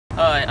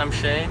Hi, I'm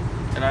Shane,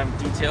 and I'm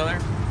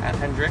detailer at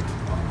Hendrick,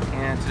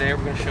 and today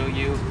we're going to show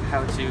you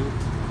how to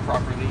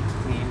properly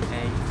clean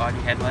a foggy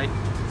headlight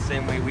the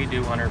same way we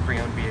do on our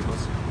pre-owned vehicles.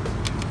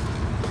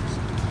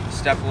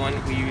 Step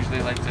one, we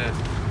usually like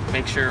to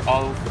make sure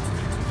all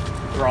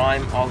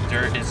grime, all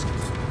dirt is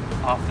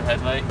off the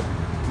headlight.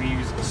 We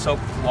use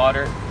soap with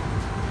water,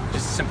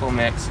 just a simple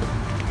mix.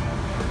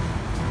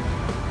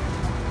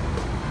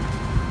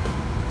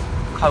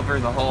 Cover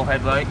the whole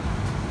headlight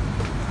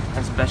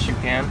as best you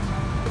can.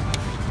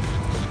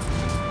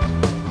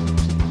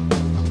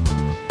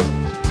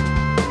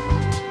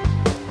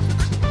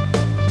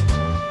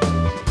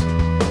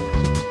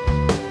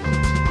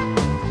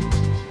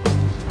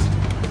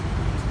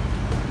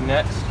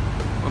 Next,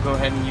 we'll go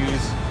ahead and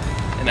use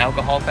an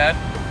alcohol pad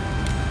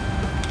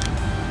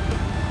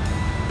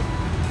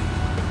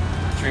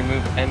to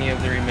remove any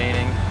of the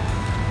remaining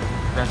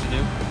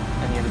residue,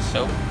 any of the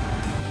soap.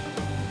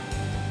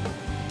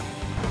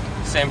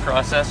 Same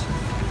process,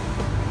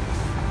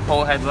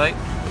 whole headlight,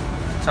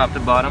 top to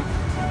bottom.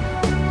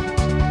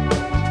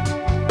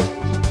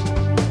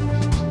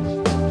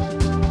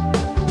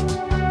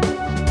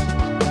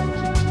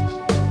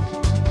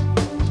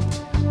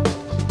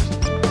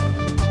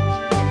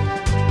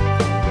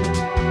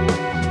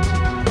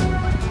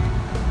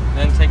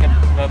 Then take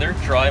another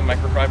dry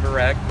microfiber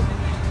rag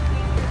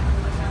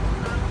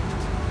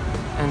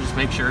and just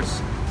make sure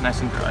it's nice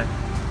and dry.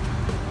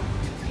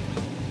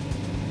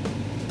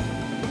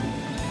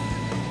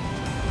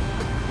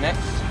 Next,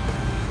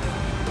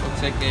 we'll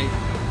take a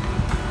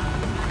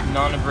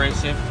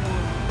non-abrasive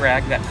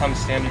rag that comes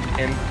standard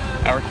in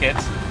our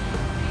kits,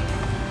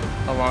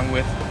 along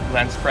with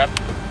lens prep.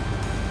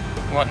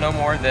 You want no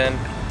more than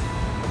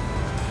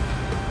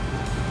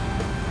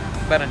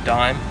about a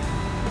dime.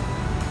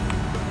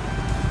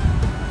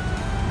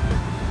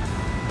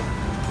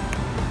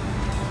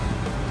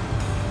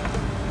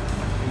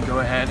 And go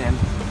ahead and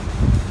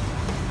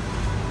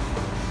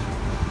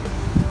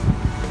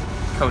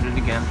coat it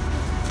again.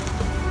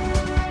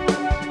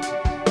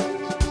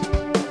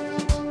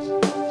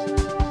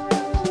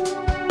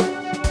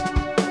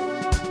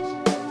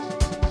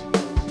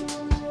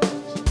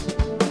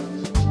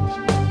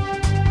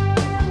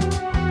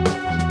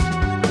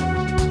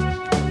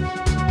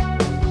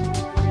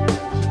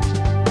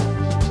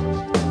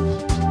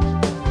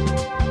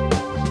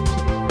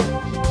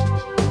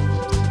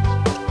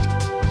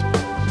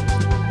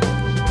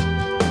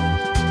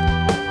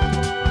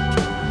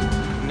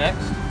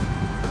 Next,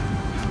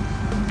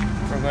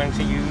 we're going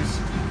to use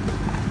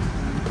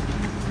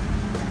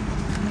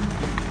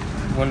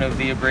one of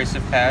the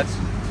abrasive pads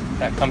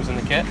that comes in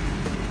the kit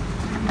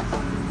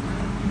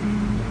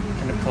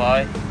and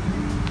apply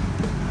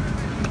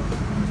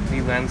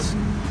the lens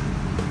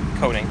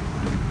coating.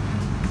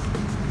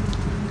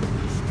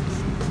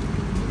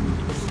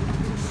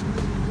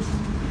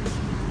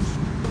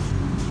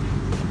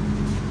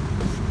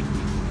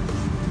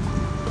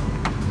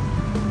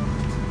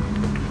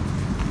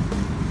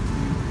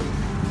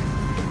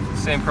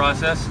 Same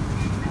process,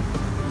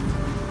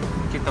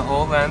 get the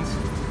whole lens,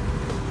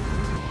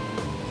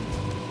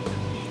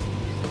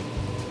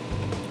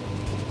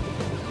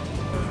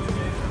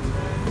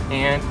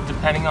 and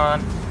depending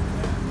on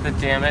the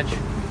damage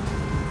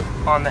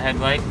on the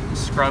headlight,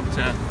 scrub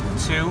to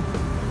 2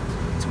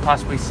 to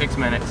possibly 6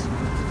 minutes,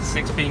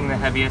 6 being the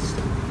heaviest,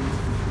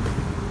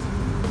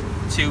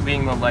 2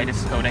 being the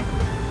lightest coating.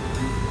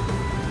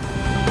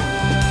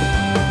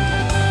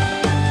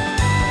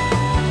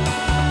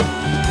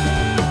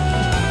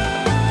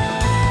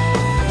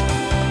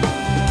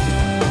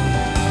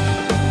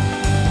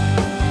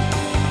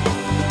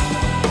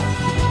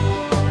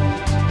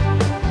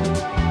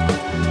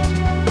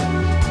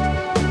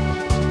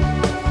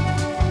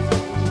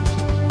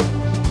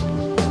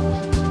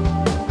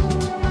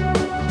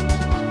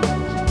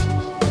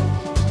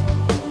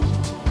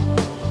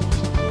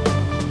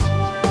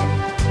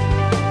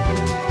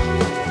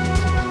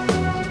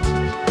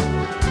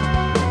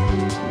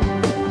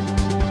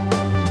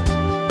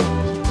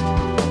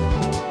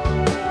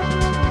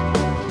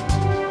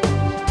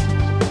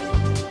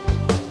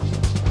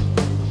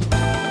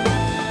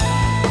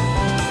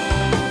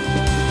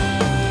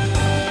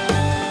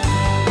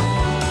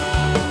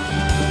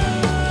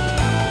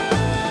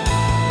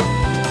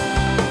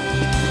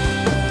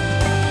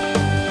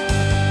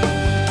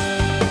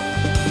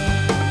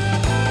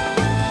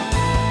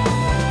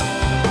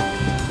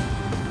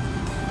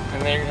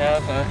 And there you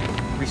have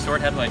a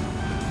restored headlight.